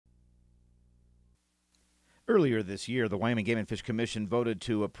Earlier this year, the Wyoming Game and Fish Commission voted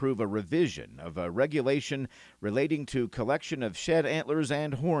to approve a revision of a regulation relating to collection of shed antlers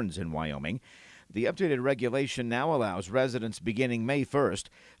and horns in Wyoming. The updated regulation now allows residents beginning May 1st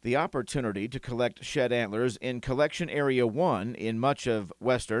the opportunity to collect shed antlers in Collection Area 1 in much of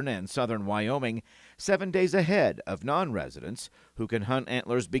western and southern Wyoming 7 days ahead of non-residents who can hunt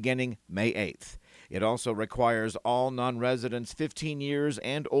antlers beginning May 8th. It also requires all non-residents 15 years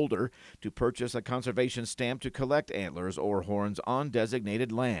and older to purchase a conservation stamp to collect antlers or horns on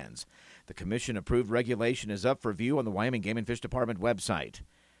designated lands. The commission-approved regulation is up for view on the Wyoming Game and Fish Department website.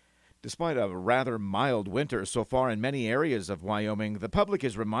 Despite a rather mild winter so far in many areas of Wyoming, the public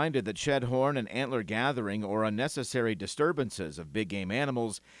is reminded that shed horn and antler gathering or unnecessary disturbances of big game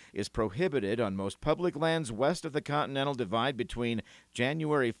animals is prohibited on most public lands west of the Continental Divide between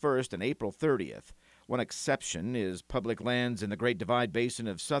January 1st and April 30th. One exception is public lands in the Great Divide Basin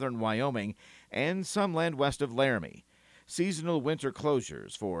of southern Wyoming and some land west of Laramie. Seasonal winter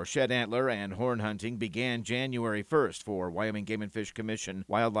closures for shed antler and horn hunting began January 1st for Wyoming Game and Fish Commission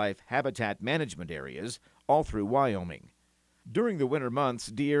wildlife habitat management areas all through Wyoming. During the winter months,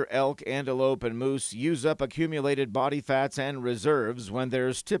 deer, elk, antelope, and moose use up accumulated body fats and reserves when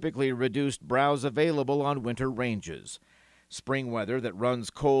there's typically reduced browse available on winter ranges. Spring weather that runs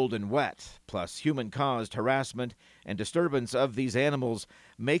cold and wet, plus human-caused harassment and disturbance of these animals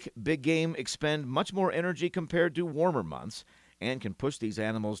make big game expend much more energy compared to warmer months and can push these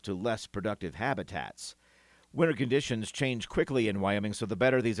animals to less productive habitats. Winter conditions change quickly in Wyoming, so the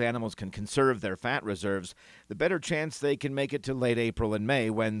better these animals can conserve their fat reserves, the better chance they can make it to late April and May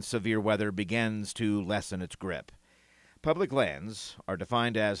when severe weather begins to lessen its grip. Public lands are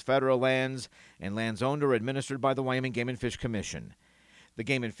defined as federal lands and lands owned or administered by the Wyoming Game and Fish Commission. The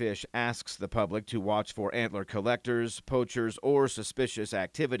Game and Fish asks the public to watch for antler collectors, poachers, or suspicious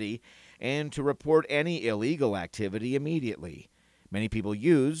activity, and to report any illegal activity immediately. Many people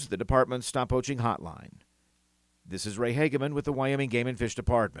use the department's Stop Poaching hotline. This is Ray Hageman with the Wyoming Game and Fish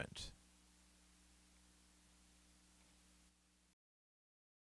Department.